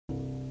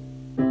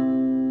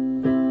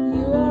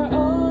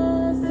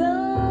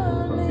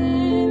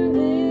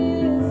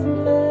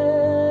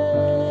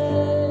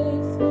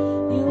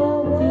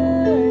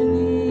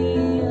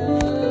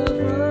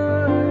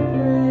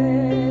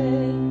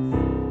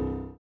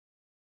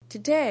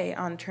Today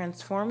on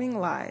Transforming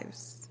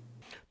Lives.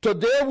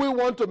 Today we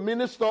want to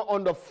minister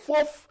on the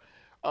fourth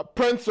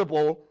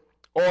principle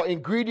or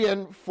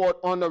ingredient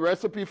on the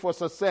recipe for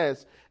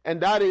success, and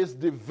that is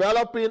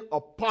developing a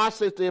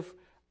positive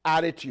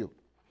attitude.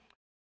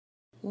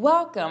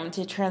 Welcome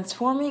to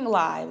Transforming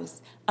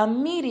Lives, a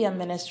media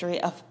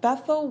ministry of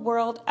Bethel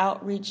World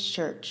Outreach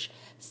Church,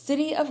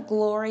 City of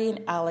Glory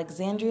in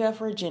Alexandria,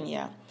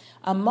 Virginia,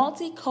 a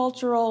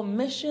multicultural,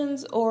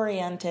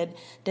 missions-oriented,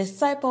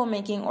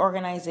 disciple-making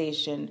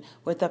organization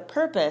with the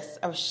purpose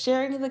of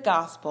sharing the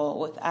gospel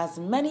with as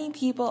many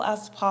people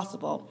as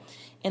possible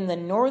in the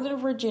Northern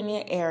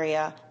Virginia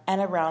area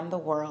and around the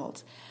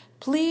world.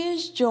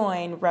 Please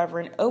join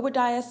Reverend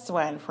Obadiah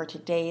Swen for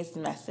today's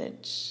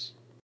message.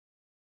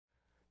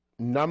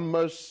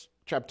 Numbers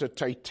chapter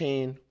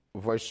 13,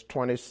 verse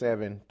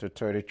 27 to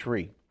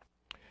 33.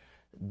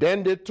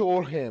 Then they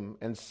told him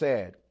and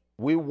said,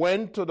 "We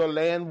went to the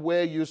land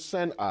where you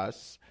sent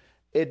us.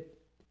 It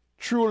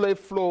truly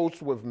flows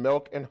with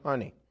milk and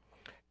honey,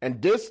 and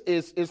this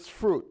is its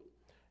fruit.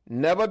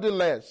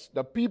 Nevertheless,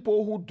 the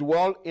people who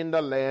dwell in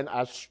the land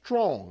are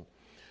strong.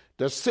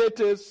 The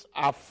cities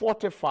are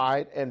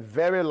fortified and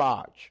very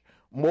large.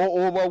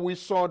 Moreover, we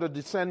saw the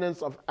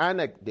descendants of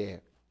Anak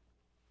there.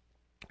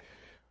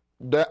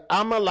 The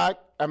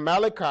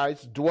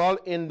Amalekites dwell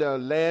in the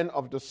land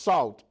of the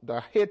south, the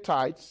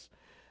Hittites,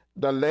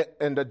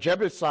 and the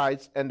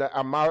Jebusites and the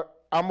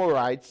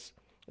Amorites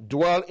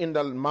dwell in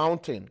the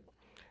mountain,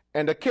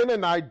 and the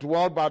Canaanites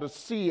dwell by the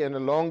sea and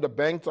along the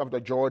banks of the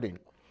Jordan."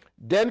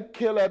 Then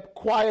Caleb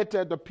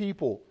quieted the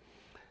people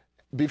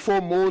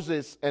before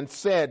Moses and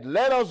said,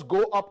 "Let us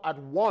go up at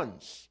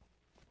once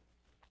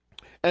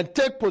and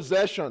take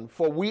possession,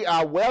 for we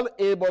are well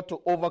able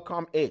to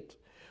overcome it."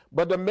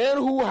 But the men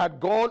who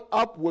had gone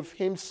up with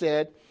him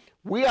said,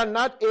 "We are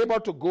not able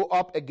to go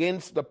up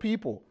against the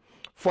people,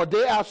 for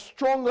they are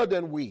stronger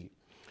than we."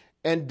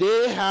 And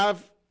they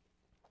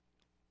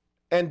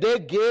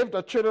gave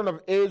the children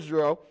of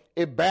Israel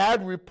a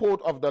bad report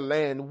of the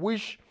land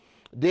which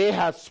they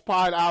had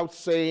spied out,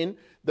 saying,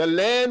 "The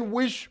land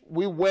which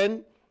we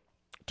went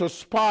to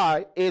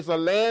spy is a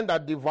land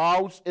that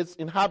devours its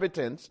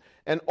inhabitants,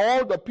 and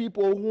all the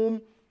people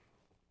whom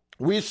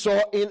we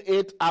saw in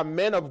it are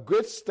men of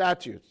great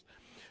stature.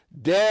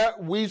 There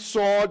we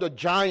saw the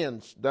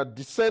giants, the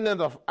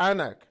descendants of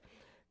Anak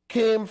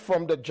came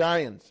from the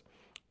giants,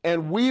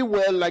 and we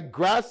were like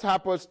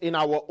grasshoppers in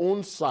our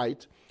own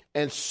sight,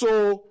 and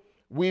so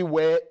we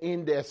were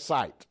in their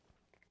sight."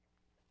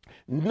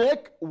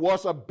 Nick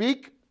was a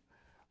big,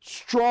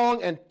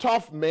 strong, and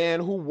tough man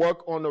who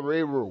worked on the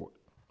railroad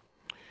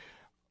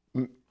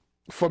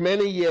for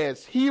many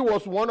years. He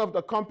was one of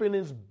the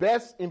company's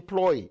best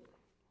employees.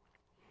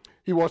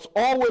 He was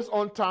always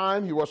on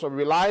time. He was a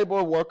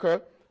reliable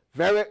worker,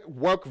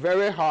 worked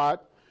very hard.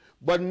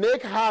 But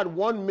Nick had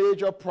one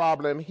major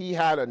problem. He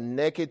had a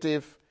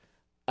negative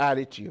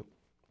attitude.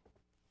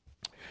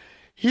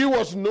 He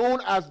was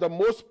known as the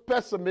most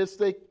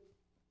pessimistic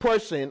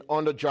person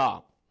on the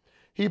job.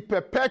 He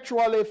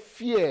perpetually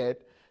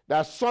feared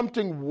that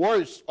something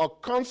worse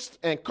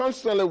and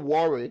constantly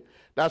worried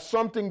that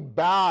something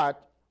bad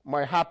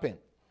might happen.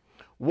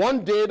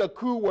 One day the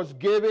crew was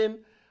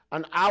given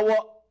an hour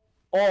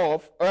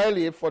off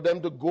early for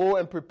them to go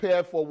and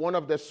prepare for one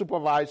of the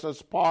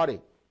supervisor's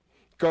party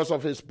because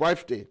of his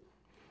birthday.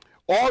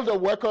 All the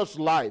workers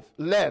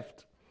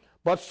left,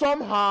 but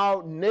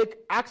somehow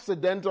Nick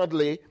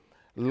accidentally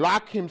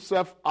locked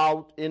himself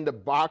out in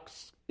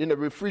the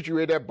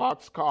refrigerated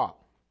box car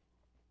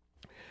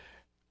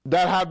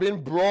that had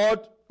been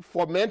brought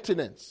for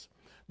maintenance.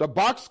 The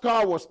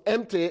boxcar was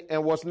empty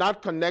and was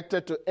not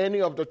connected to any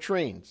of the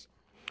trains.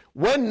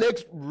 When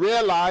Nick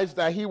realized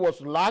that he was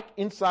locked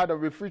inside a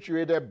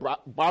refrigerated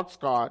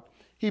boxcar,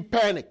 he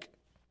panicked.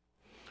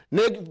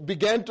 Nick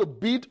began to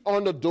beat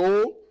on the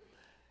door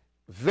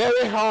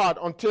very hard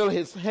until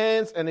his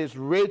hands and his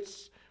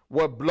wrists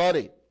were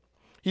bloody.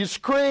 He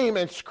screamed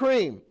and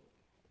screamed,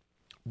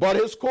 but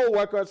his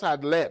co-workers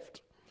had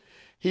left.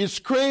 He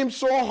screamed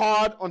so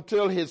hard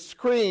until his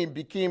scream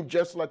became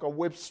just like a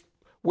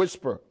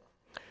whisper.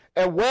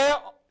 And where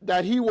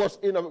that he was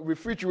in a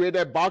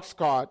refrigerated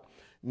boxcar,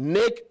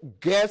 Nick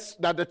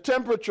guessed that the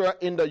temperature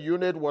in the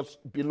unit was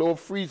below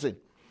freezing.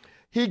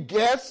 He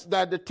guessed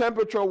that the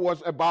temperature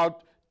was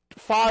about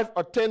 5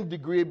 or 10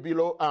 degrees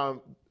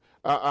below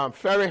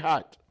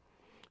Fahrenheit.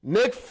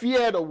 Nick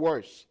feared the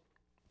worst.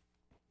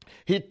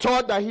 He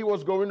thought that he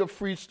was going to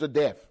freeze to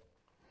death.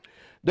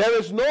 "There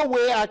is no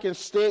way I can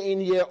stay in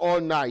here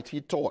all night," he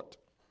thought.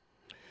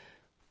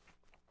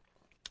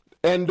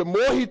 And the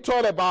more he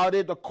thought about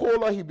it, the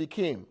colder he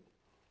became.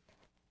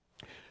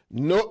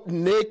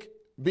 Nick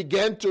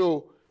began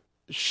to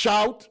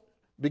shout,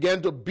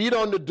 began to beat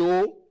on the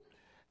door,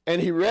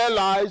 and he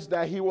realized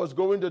that he was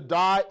going to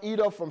die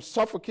either from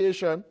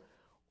suffocation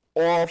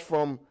or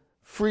from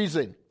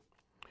freezing.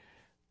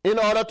 In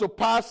order to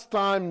pass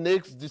time,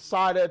 Nick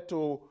decided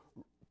to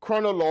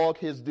chronologue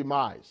his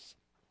demise.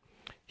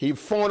 He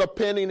found a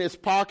pen in his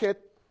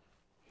pocket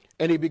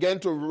And he began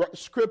to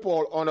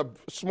scribble on a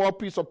small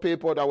piece of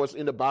paper that was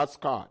in the box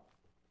card.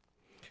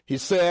 He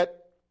said,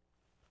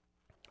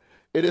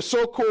 "It is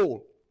so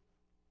cold.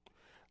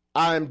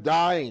 I am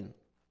dying.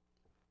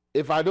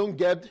 If I don't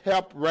get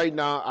help right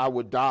now, I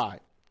will die.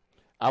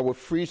 I will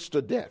freeze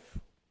to death."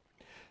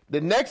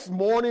 The next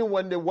morning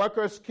when the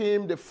workers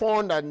came, they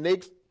found that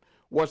Nick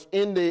was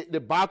in the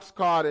box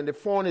card, and they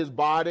found his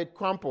body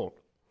crumpled.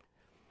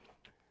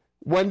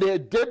 When they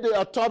did the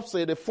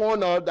autopsy, they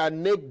found out that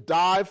Nick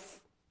died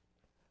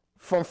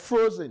from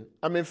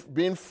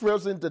being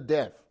frozen to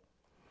death.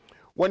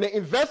 When the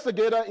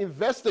investigator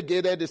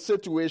investigated the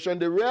situation,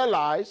 they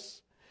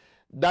realized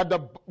that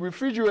the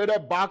refrigerator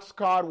box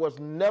card was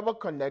never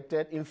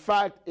connected. In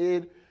fact,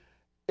 it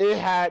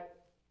had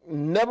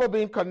never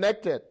been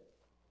connected.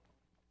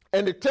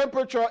 And the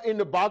temperature in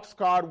the box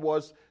card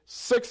was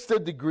 60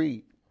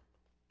 degrees.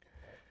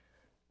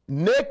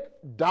 Nick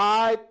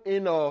died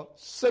in a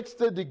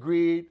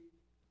 60-degree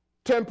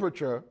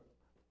temperature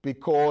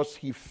because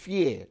he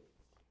feared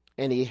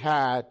and he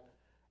had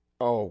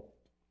a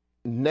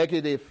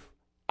negative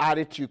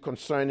attitude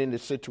concerning the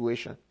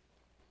situation.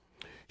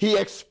 He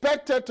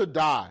expected to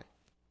die,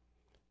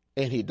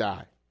 and he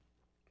died.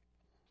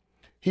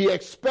 He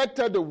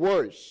expected the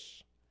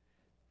worst,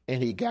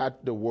 and he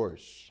got the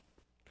worst.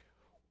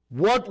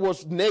 What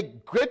was Nick's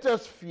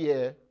greatest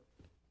fear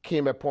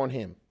came upon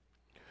him.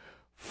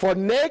 For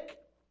Nick,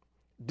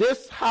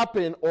 this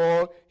happened,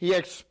 or he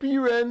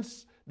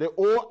experienced the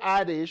old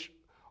adage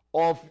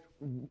of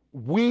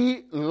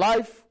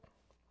life,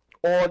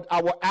 or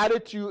our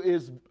attitude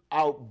is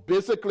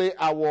basically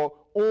our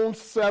own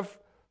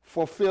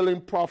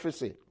self-fulfilling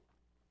prophecy.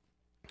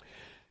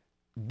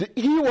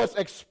 He was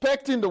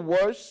expecting the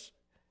worst,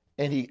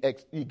 and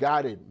he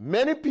got it.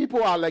 Many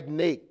people are like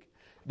Nick.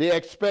 They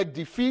expect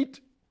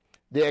defeat,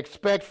 they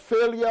expect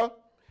failure,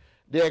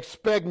 they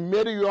expect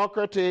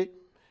mediocrity,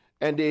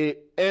 and they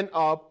end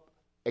up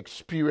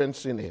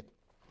experiencing it.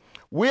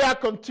 We are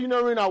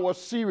continuing our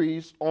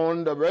series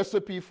on the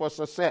recipe for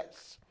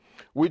success.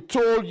 We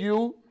told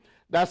you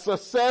that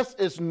success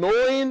is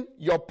knowing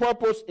your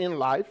purpose in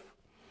life,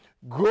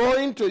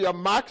 growing to your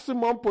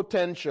maximum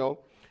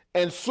potential,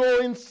 and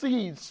sowing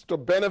seeds to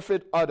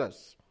benefit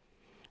others.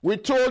 We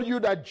told you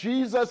that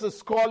Jesus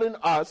is calling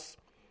us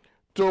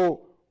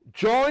to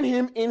join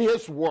him in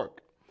his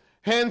work.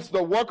 Hence,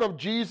 the work of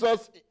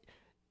Jesus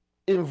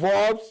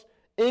involves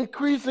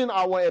increasing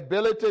our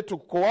ability to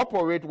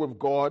cooperate with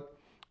God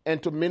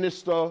and to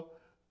minister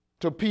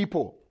to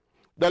people.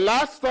 The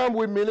last time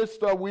we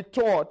ministered, we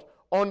taught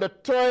on the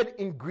third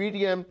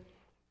ingredient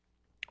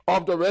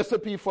of the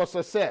recipe for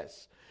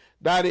success,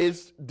 that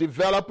is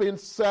developing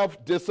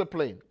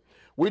self-discipline.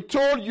 We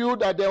told you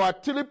that there are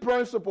 3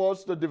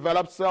 principles to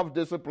develop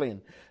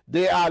self-discipline.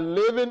 They are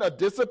living a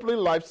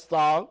disciplined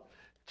lifestyle,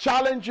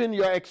 challenging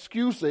your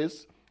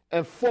excuses,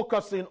 and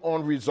focusing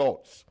on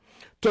results.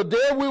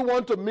 Today we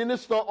want to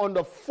minister on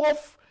the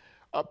 4th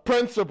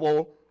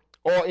principle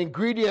or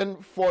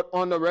ingredient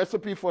on the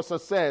recipe for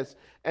success,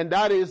 and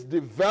that is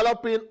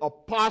developing a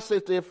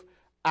positive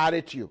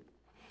attitude.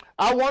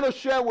 I want to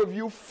share with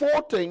you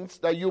 4 things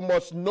that you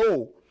must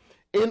know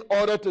in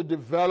order to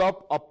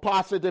develop a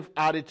positive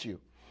attitude.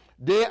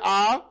 They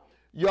are: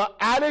 your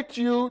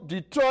attitude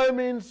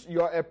determines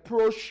your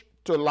approach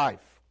to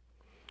life.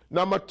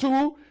 Number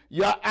 2,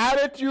 your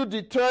attitude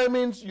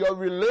determines your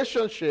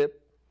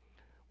relationship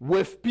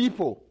with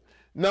people.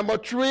 Number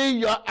 3,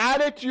 your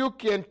attitude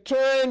can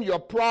turn your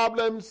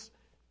problems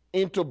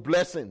into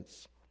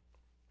blessings,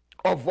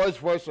 or vice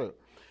versa.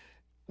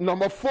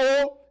 Number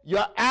 4,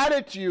 your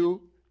attitude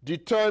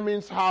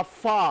determines how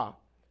far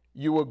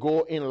you will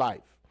go in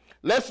life.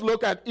 Let's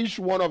look at each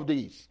one of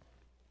these.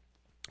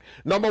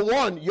 Number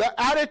 1, your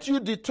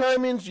attitude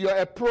determines your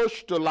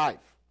approach to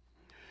life.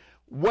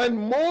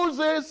 When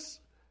Moses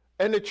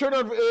and the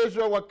children of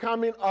Israel were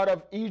coming out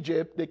of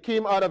Egypt, they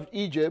came out of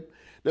Egypt,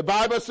 the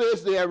Bible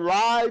says they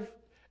arrived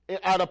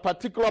at a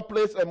particular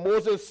place, and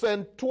Moses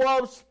sent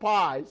 12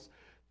 spies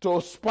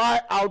to spy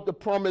out the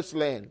promised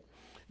land.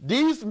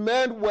 These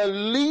men were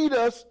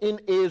leaders in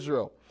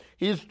Israel.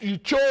 He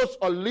chose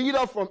a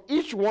leader from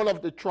each one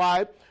of the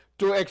tribes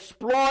to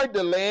exploit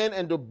the land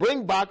and to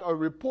bring back a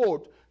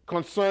report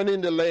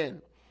concerning the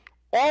land.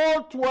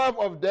 All 12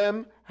 of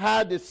them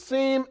had the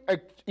same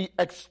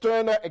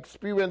external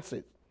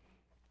experiences.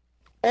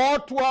 All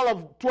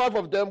 12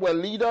 of them were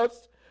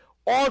leaders.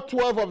 All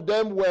 12 of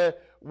them were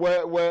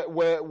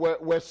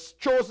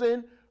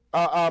chosen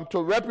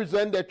to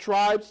represent their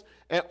tribes,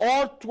 and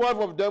all 12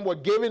 of them were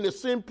given the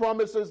same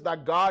promises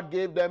that God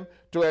gave them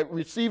to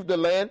receive the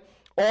land.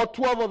 All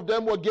 12 of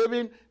them were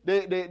given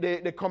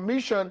the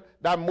commission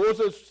that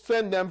Moses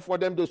sent them for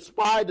them to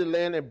spy the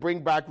land and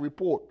bring back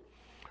report.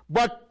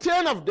 But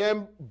 10 of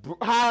them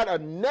had a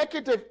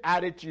negative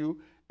attitude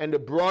and they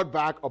brought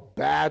back a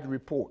bad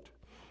report.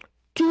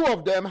 2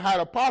 of them had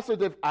a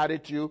positive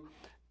attitude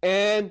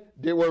and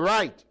they were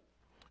right.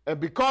 And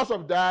because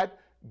of that,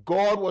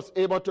 God was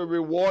able to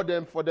reward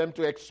them for them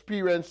to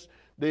experience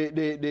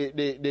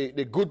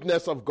the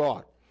goodness of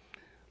God.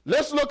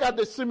 Let's look at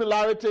the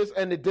similarities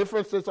and the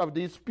differences of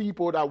these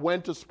people that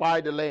went to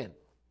spy the land.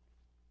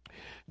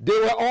 They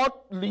were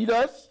all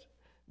leaders.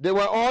 They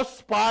were all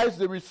spies.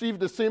 They received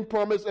the same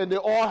promise, and they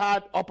all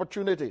had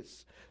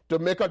opportunities to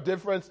make a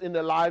difference in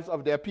the lives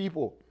of their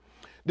people.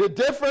 The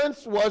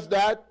difference was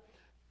that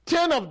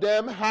 10 of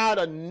them had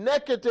a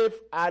negative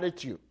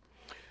attitude.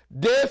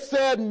 They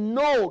said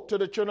no to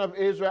the children of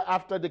Israel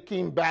after they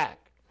came back.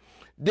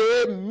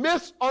 They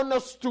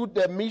misunderstood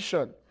their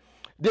mission.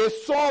 They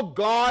saw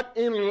God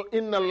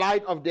in the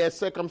light of their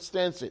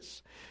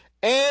circumstances,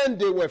 and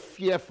they were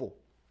fearful.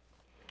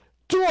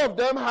 2 of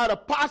them had a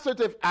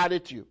positive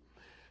attitude,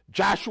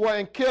 Joshua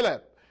and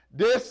Caleb.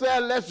 They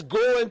said, let's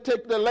go and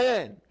take the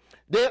land.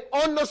 They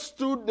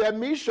understood their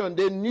mission.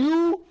 They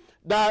knew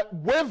that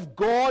with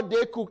God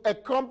they could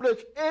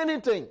accomplish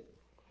anything,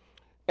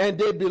 and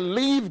they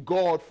believed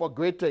God for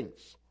great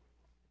things.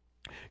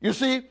 You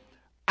see,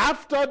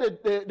 after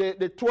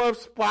the 12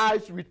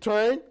 spies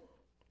returned,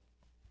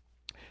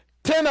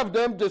 10 of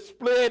them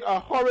displayed a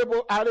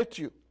horrible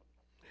attitude.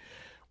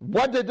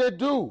 What did they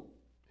do?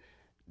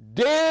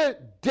 They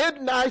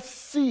did not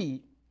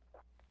see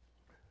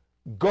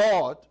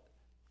God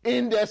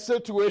in their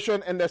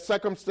situation and their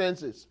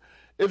circumstances.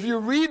 If you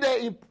read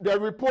the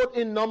report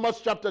in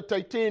Numbers chapter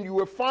 13, you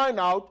will find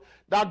out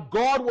that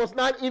God was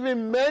not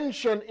even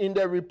mentioned in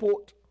the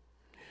report.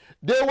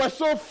 They were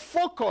so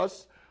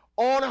focused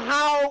on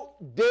how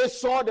they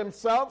saw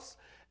themselves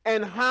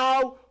and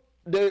how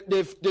they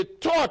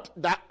thought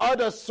that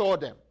others saw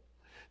them.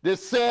 They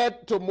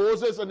said to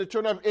Moses and the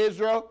children of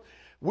Israel,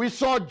 we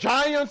saw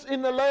giants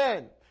in the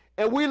land,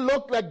 and we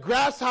looked like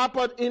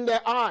grasshoppers in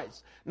their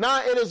eyes.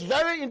 Now, it is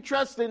very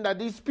interesting that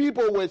these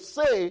people will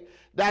say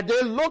that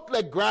they look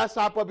like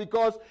grasshopper,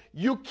 because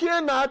you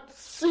cannot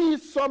see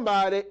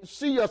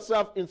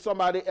yourself in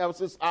somebody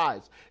else's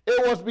eyes.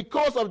 It was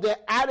because of their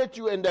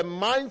attitude and their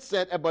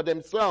mindset about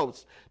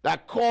themselves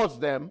that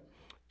caused them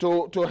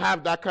to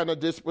have that kind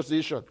of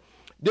disposition.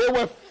 They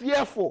were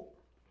fearful.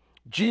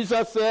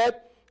 Jesus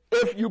said,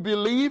 if you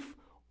believe,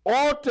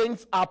 all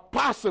things are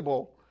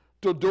possible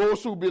to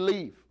those who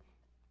believe.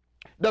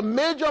 The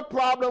major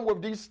problem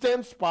with these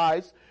 10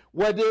 spies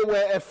was they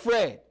were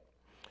afraid.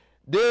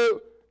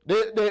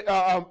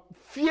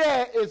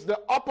 Fear is the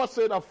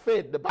opposite of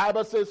faith. The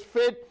Bible says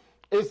faith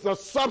is the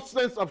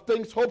substance of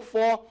things hoped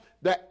for,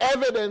 the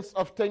evidence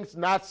of things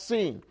not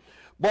seen.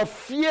 But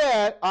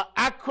fear,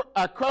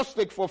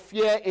 acrostic for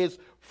fear, is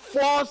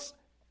false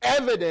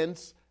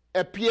evidence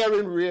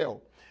appearing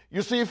real.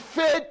 You see,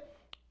 faith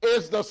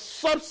is the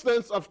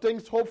substance of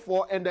things hoped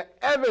for and the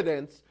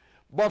evidence,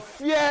 but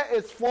fear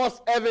is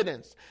false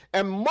evidence.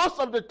 And most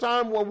of the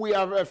time when we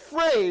are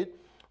afraid,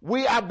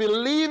 we are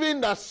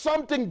believing that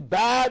something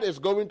bad is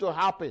going to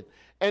happen.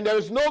 And there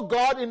is no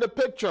God in the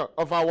picture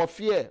of our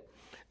fear.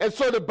 And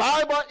so the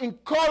Bible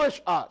encourages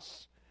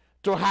us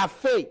to have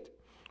faith.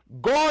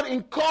 God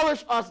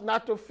encouraged us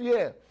not to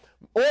fear.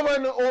 Over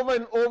and over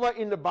and over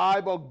in the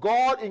Bible,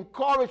 God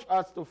encouraged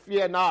us to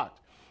fear not.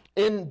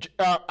 In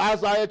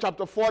Isaiah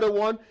chapter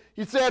 41,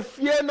 he said,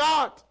 fear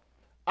not,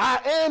 I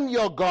am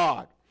your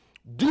God.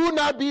 Do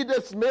not be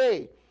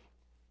dismayed.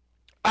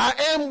 I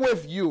am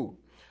with you.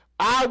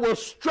 I will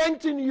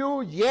strengthen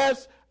you.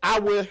 Yes, I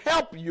will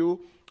help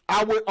you.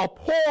 I will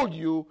uphold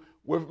you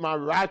with my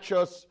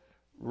righteous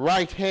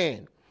right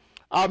hand.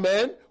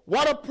 Amen.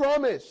 What a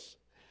promise.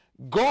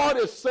 God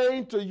is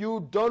saying to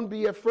you, don't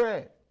be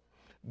afraid.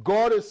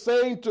 God is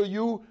saying to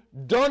you,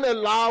 don't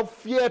allow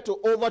fear to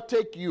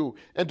overtake you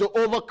and to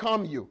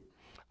overcome you.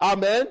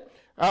 Amen.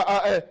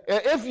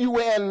 If you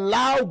will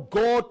allow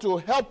God to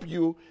help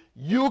you,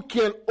 you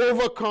can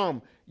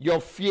overcome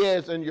your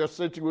fears and your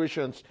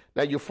situations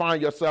that you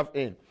find yourself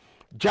in.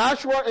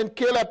 Joshua and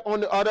Caleb,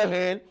 on the other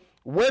hand,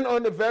 went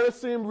on the very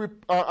same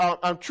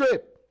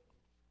trip.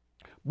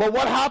 But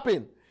what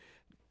happened?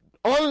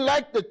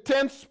 Unlike the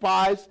 10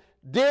 spies,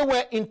 they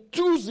were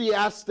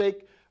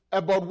enthusiastic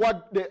about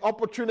what the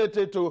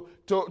opportunity to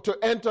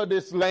enter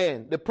this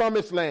land, the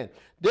promised land.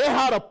 They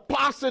had a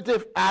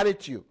positive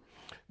attitude.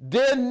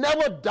 They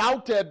never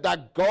doubted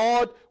that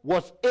God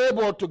was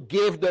able to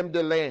give them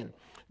the land.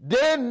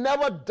 They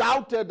never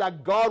doubted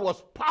that God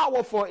was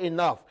powerful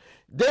enough.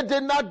 They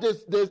did not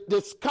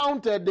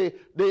discount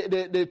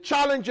the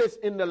challenges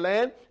in the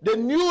land. They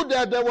knew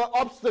that there were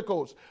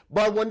obstacles.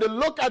 But when they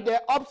look at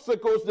their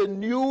obstacles, they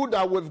knew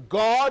that with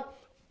God,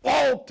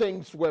 all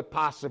things were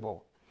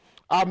possible.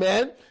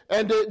 Amen.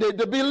 And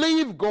they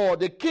believed God.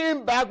 They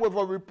came back with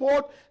a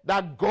report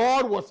that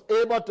God was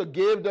able to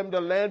give them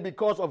the land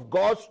because of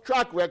God's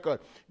track record.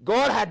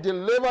 God had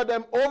delivered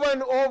them over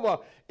and over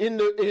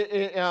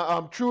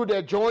through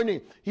their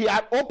journey. He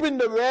had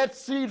opened the Red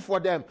Sea for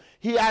them.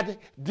 He had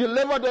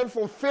delivered them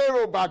from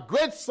Pharaoh by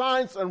great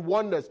signs and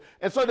wonders.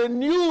 And so they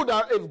knew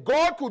that if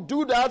God could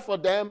do that for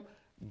them,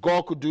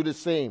 God could do the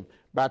same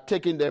by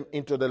taking them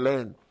into the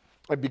land.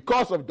 And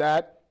because of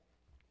that,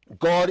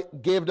 God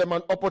gave them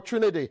an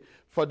opportunity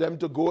for them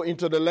to go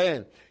into the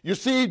land. You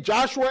see,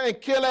 Joshua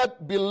and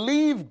Caleb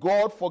believed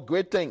God for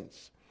great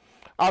things.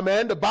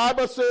 Amen. The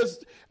Bible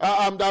says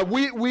that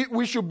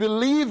we should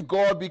believe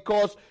God,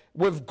 because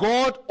with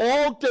God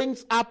all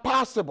things are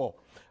possible.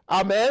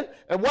 Amen.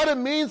 And what it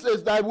means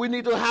is that we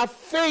need to have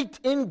faith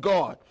in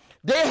God.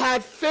 They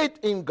had faith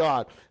in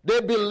God. They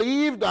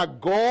believed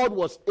that God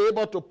was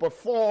able to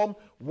perform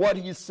what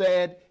he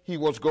said he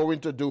was going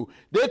to do.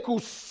 They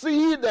could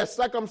see their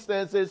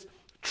circumstances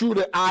through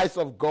the eyes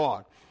of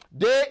God.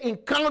 They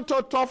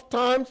encountered tough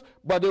times,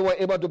 but they were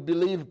able to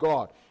believe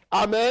God.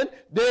 Amen.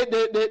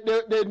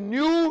 They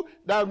knew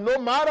that no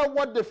matter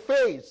what they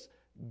faced,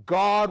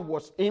 God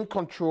was in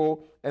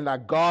control, and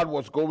that God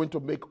was going to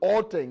make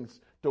all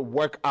things to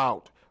work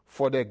out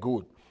for their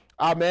good.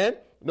 Amen.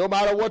 No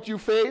matter what you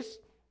face,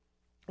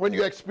 when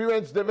you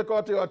experience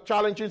difficulty or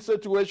challenging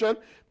situation,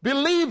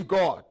 believe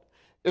God.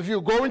 If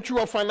you're going through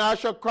a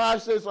financial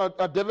crisis or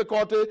a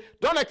difficulty,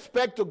 don't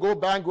expect to go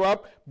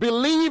bankrupt.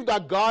 Believe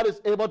that God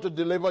is able to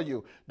deliver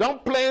you.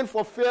 Don't plan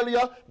for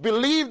failure.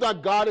 Believe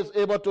that God is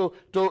able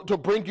to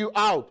bring you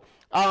out.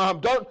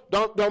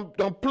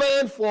 Don't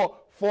plan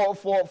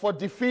for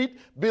defeat.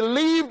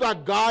 Believe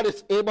that God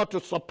is able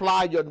to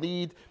supply your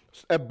need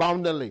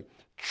abundantly.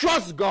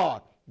 Trust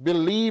God.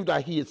 Believe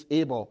that he is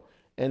able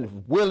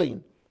and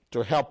willing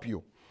to help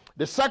you.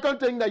 The second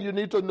thing that you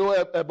need to know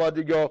about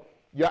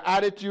your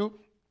attitude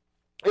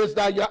is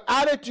that your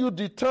attitude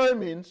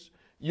determines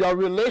your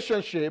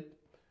relationship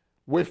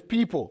with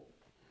people.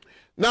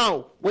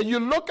 Now, when you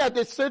look at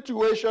the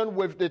situation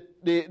with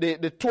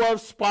the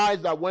 12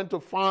 spies that went to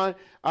spy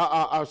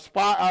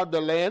out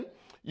the land,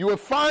 you will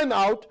find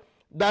out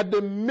that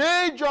the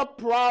major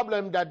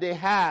problem that they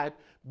had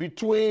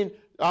between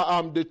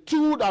the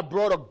 2 that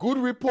brought a good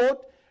report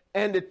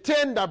and the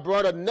 10 that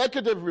brought a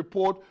negative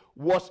report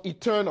was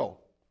eternal.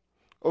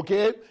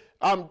 Okay?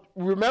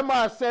 Remember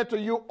I said to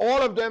you,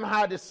 all of them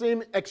had the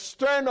same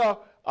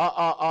external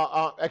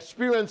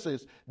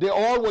experiences. They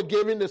all were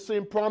given the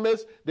same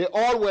promise. They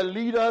all were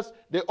leaders.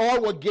 They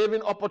all were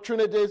given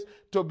opportunities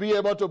to be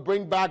able to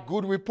bring back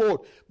good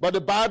report. But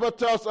the Bible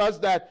tells us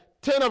that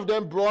 10 of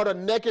them brought a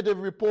negative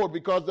report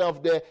because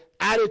of their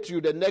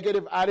attitude, the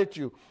negative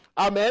attitude.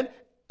 Amen.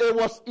 It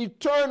was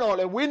eternal,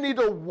 and we need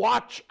to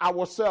watch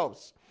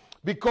ourselves,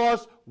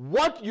 because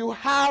what you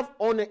have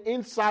on the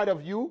inside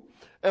of you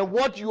and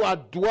what you are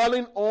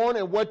dwelling on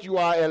and what you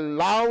are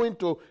allowing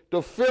to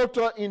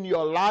filter in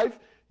your life,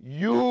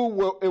 it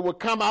will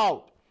come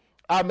out.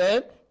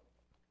 Amen.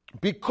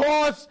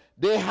 Because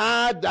they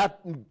had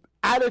that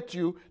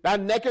attitude, that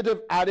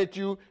negative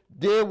attitude,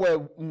 they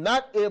were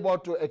not able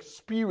to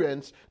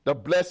experience the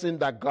blessing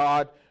that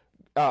God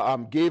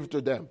gave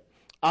to them.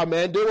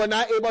 Amen. They were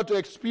not able to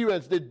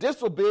experience. They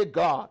disobeyed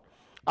God.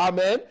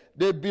 Amen.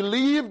 They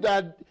believed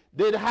that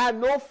they had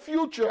no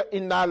future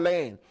in that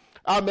land.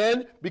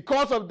 Amen.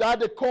 Because of that,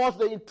 they caused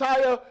the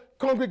entire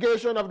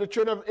congregation of the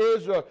children of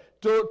Israel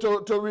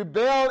to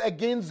rebel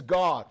against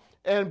God.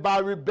 And by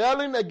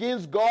rebelling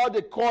against God,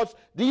 they caused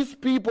these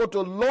people to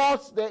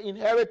lose their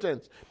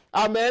inheritance.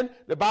 Amen.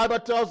 The Bible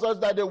tells us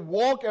that they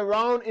walked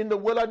around in the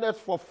wilderness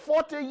for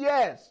 40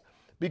 years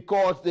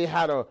because they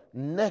had a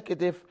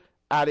negative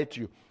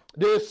attitude.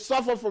 They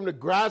suffered from the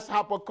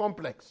grasshopper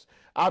complex.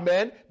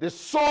 Amen. They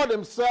saw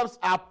themselves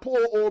as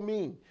poor or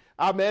mean.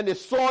 Amen. They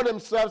saw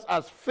themselves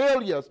as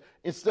failures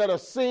instead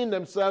of seeing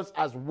themselves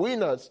as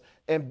winners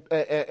and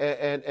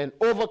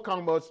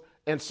overcomers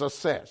and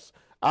success.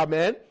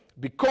 Amen.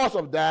 Because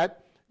of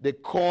that, they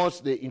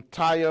caused the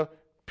entire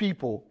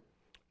people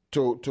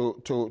to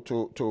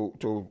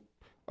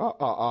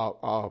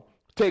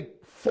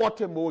take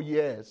 40 more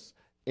years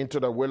into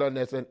the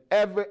wilderness, and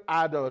every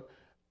adult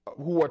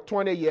who were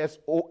 20 years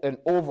and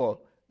over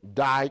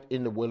died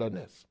in the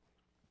wilderness.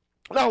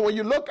 Now, when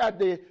you look at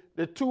the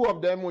 2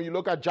 of them, when you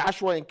look at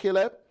Joshua and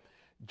Caleb,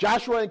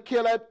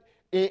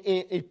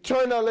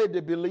 eternally they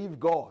believed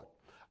God.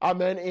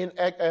 Amen. In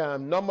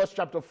Numbers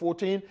chapter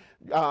 14,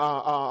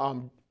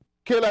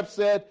 Caleb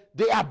said,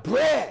 they are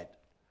bread.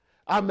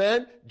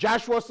 Amen.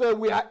 Joshua said,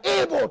 we are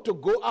able to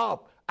go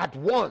up at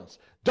once.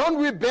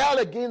 Don't rebel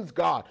against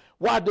God.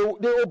 Why?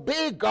 They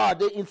obeyed God.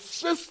 They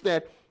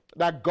insisted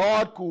that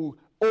God could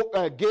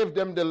give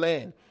them the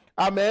land.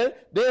 Amen.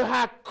 They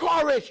had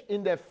courage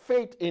in their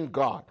faith in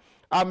God.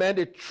 Amen.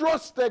 They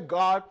trusted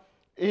God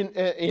in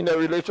a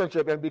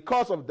relationship. And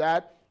because of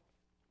that,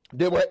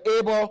 they were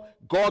able,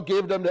 God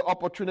gave them the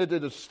opportunity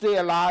to stay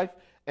alive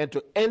and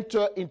to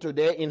enter into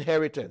their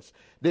inheritance.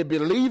 They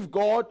believed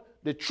God.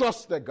 They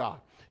trusted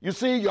God. You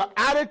see, your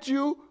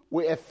attitude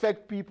will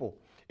affect people.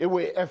 It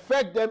will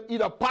affect them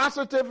either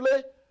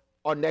positively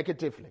or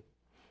negatively.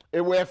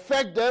 It will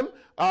affect them.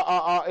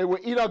 It will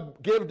either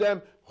give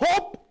them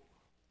hope,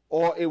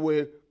 or it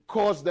will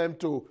cause them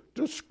to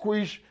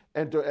squeeze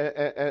and to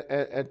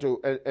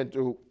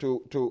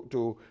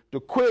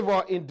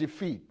quiver in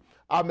defeat.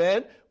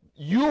 Amen.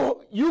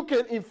 You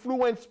can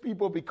influence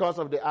people because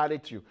of the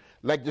attitude,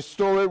 like the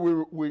story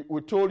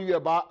we told you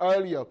about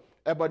earlier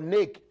about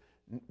Nick.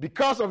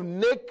 Because of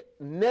Nick's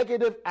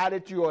negative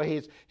attitude or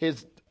his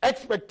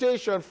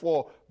expectation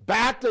for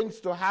bad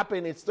things to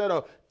happen instead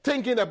of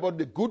thinking about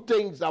the good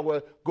things that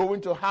were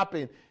going to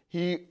happen,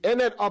 He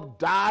ended up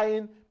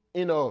dying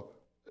in a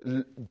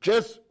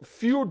just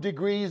few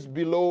degrees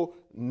below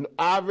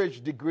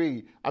average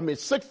degree.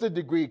 60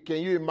 degree. Can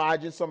you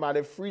imagine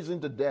somebody freezing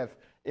to death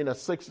in a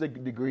 60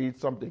 degree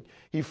something?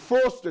 He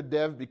froze to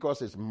death because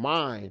his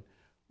mind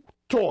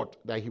thought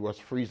that he was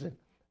freezing,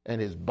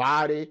 and his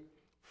body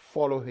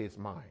followed his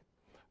mind.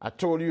 I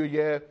told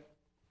you,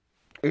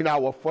 in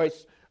our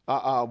first,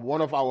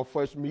 one of our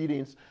first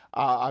meetings,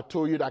 I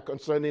told you that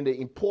concerning the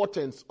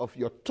importance of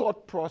your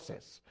thought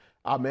process.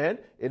 Amen.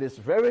 It is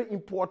very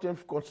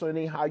important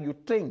concerning how you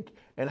think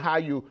and how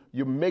you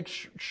make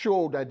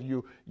sure that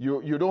you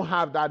don't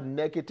have that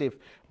negative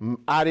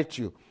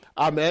attitude.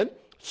 Amen.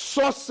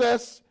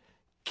 Success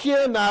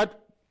cannot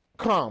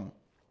come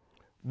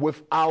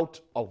without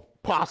a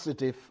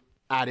positive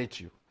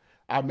attitude.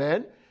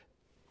 Amen.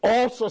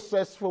 All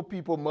successful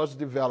people must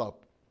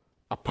develop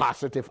a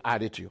positive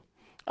attitude.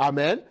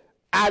 Amen.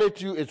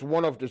 Attitude is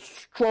one of the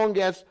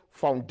strongest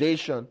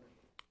foundation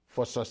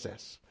for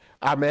success.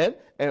 Amen.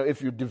 And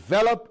if you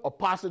develop a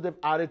positive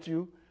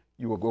attitude,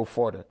 you will go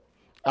further.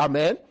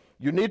 Amen.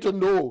 You need to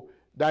know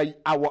that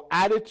our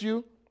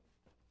attitude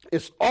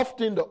is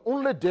often the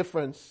only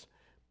difference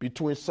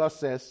between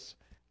success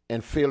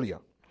and failure.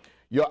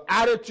 Your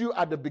attitude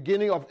at the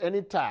beginning of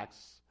any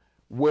task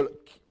will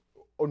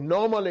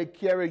normally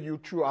carry you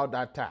throughout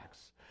that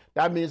task.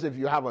 That means if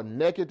you have a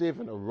negative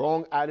and a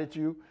wrong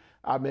attitude,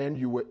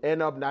 you will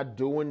end up not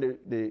doing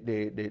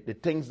the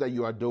things that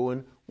you are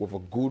doing with a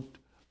good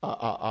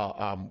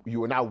you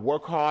will not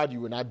work hard.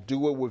 You will not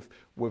do it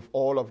with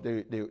all of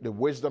the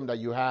wisdom that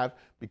you have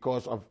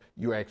because of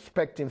you are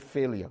expecting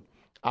failure.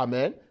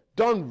 Amen.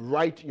 Don't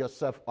write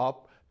yourself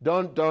up.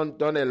 Don't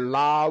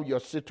allow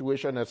your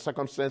situation and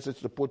circumstances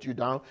to put you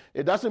down.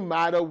 It doesn't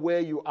matter where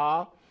you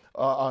are.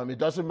 It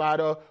doesn't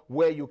matter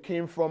where you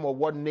came from or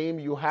what name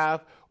you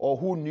have or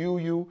who knew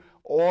you.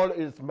 All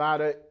is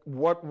matter.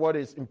 What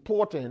is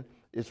important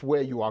is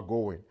where you are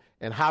going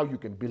and how you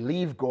can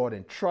believe God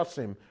and trust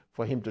Him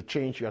for Him to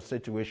change your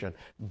situation.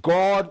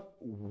 God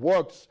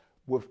works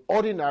with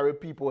ordinary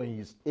people, and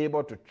He's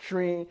able to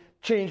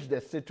change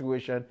their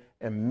situation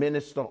and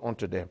minister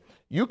unto them.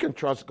 You can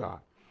trust God.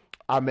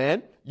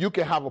 Amen. You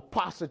can have a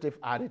positive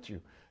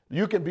attitude.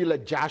 You can be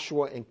like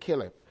Joshua and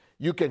Caleb.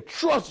 You can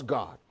trust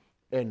God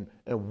and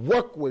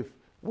work with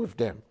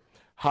them.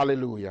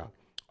 Hallelujah.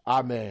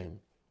 Amen.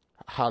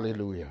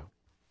 Hallelujah.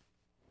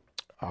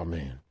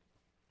 Amen.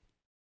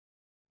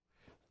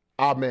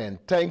 Amen.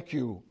 Thank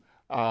you.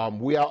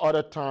 We are out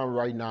of time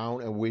right now,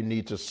 and we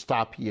need to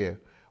stop here.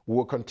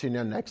 We'll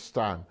continue next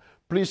time.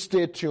 Please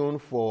stay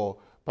tuned for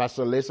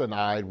Pastor Liz and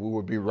I. We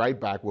will be right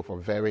back with a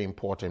very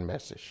important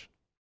message.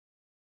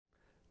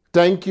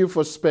 Thank you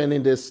for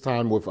spending this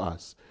time with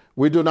us.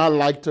 We do not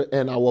like to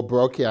end our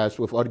broadcast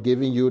without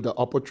giving you the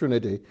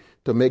opportunity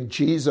to make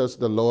Jesus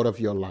the Lord of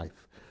your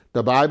life.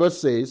 The Bible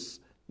says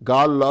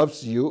God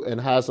loves you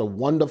and has a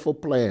wonderful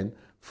plan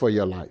for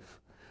your life.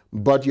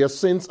 But your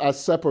sins are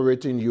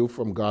separating you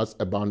from God's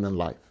abundant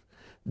life.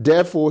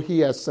 Therefore,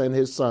 He has sent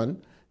His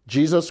Son,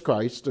 Jesus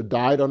Christ, to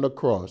die on the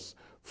cross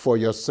for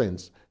your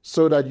sins,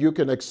 so that you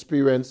can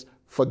experience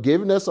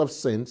forgiveness of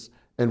sins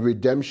and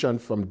redemption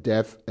from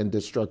death and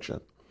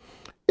destruction.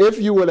 If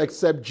you will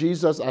accept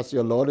Jesus as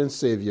your Lord and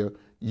Savior,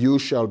 you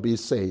shall be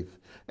saved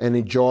and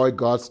enjoy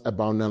God's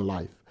abundant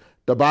life.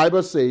 The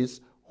Bible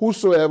says,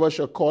 whosoever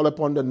shall call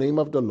upon the name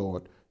of the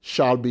Lord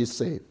shall be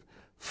saved.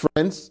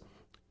 Friends,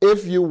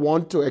 if you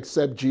want to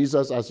accept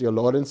Jesus as your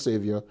Lord and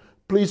Savior,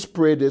 please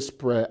pray this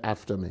prayer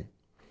after me.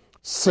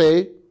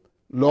 Say,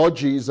 Lord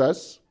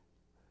Jesus,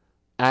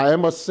 I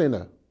am a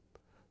sinner.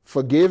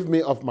 Forgive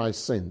me of my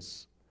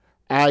sins.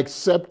 I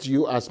accept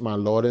you as my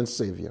Lord and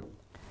Savior.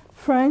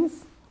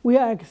 Friends, we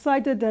are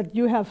excited that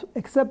you have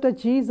accepted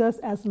Jesus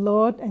as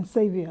Lord and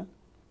Savior.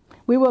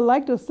 We would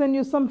like to send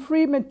you some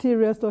free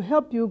materials to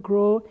help you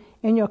grow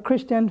in your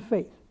Christian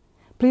faith.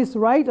 Please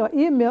write or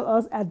email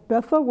us at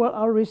Bethel World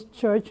Outreach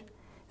Church,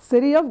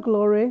 City of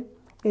Glory,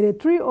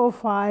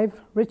 8305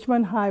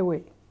 Richmond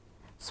Highway,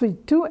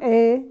 Suite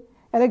 2A,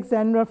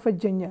 Alexandria,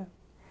 Virginia,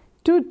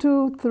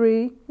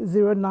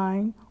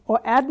 22309, or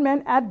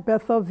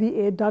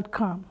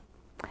admin@bethelva.com.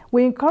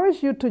 We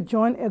encourage you to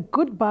join a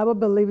good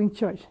Bible-believing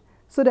church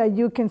so that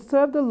you can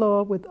serve the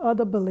Lord with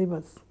other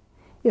believers.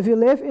 If you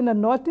live in the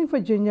Northern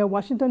Virginia,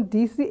 Washington,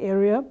 D.C.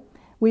 area,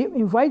 we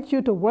invite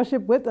you to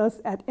worship with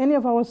us at any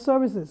of our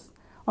services.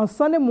 On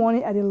Sunday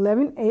morning at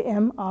 11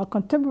 a.m., our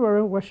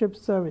contemporary worship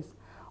service.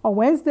 On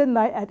Wednesday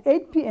night at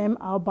 8 p.m.,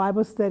 our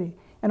Bible study.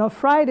 And on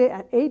Friday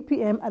at 8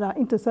 p.m. at our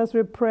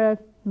intercessory prayer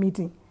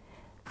meeting.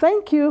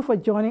 Thank you for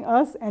joining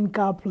us, and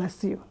God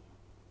bless you.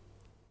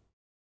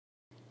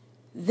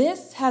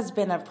 This has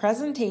been a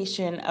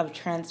presentation of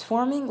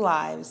Transforming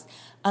Lives,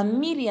 a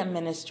media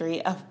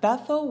ministry of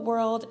Bethel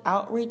World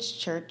Outreach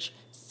Church,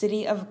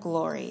 City of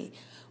Glory.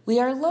 We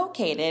are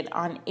located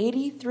on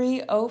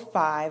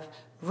 8305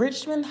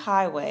 Richmond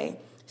Highway,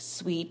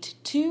 Suite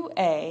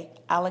 2A,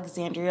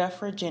 Alexandria,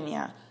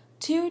 Virginia,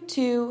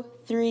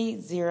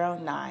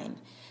 22309.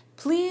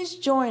 Please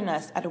join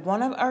us at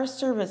one of our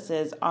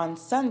services on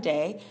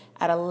Sunday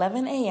at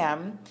 11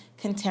 a.m.,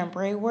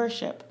 Contemporary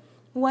Worship,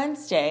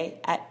 Wednesday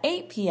at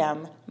 8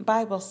 p.m.,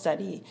 Bible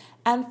Study,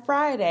 and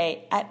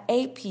Friday at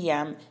 8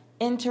 p.m.,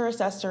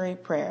 Intercessory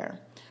Prayer.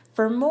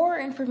 For more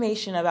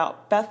information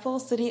about Bethel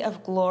City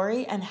of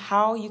Glory and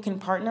how you can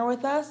partner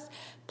with us,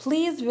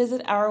 please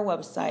visit our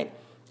website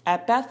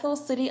at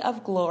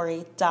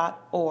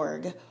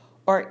bethelcityofglory.org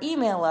or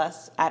email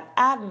us at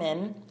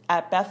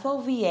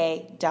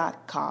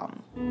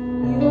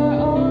admin@bethelva.com.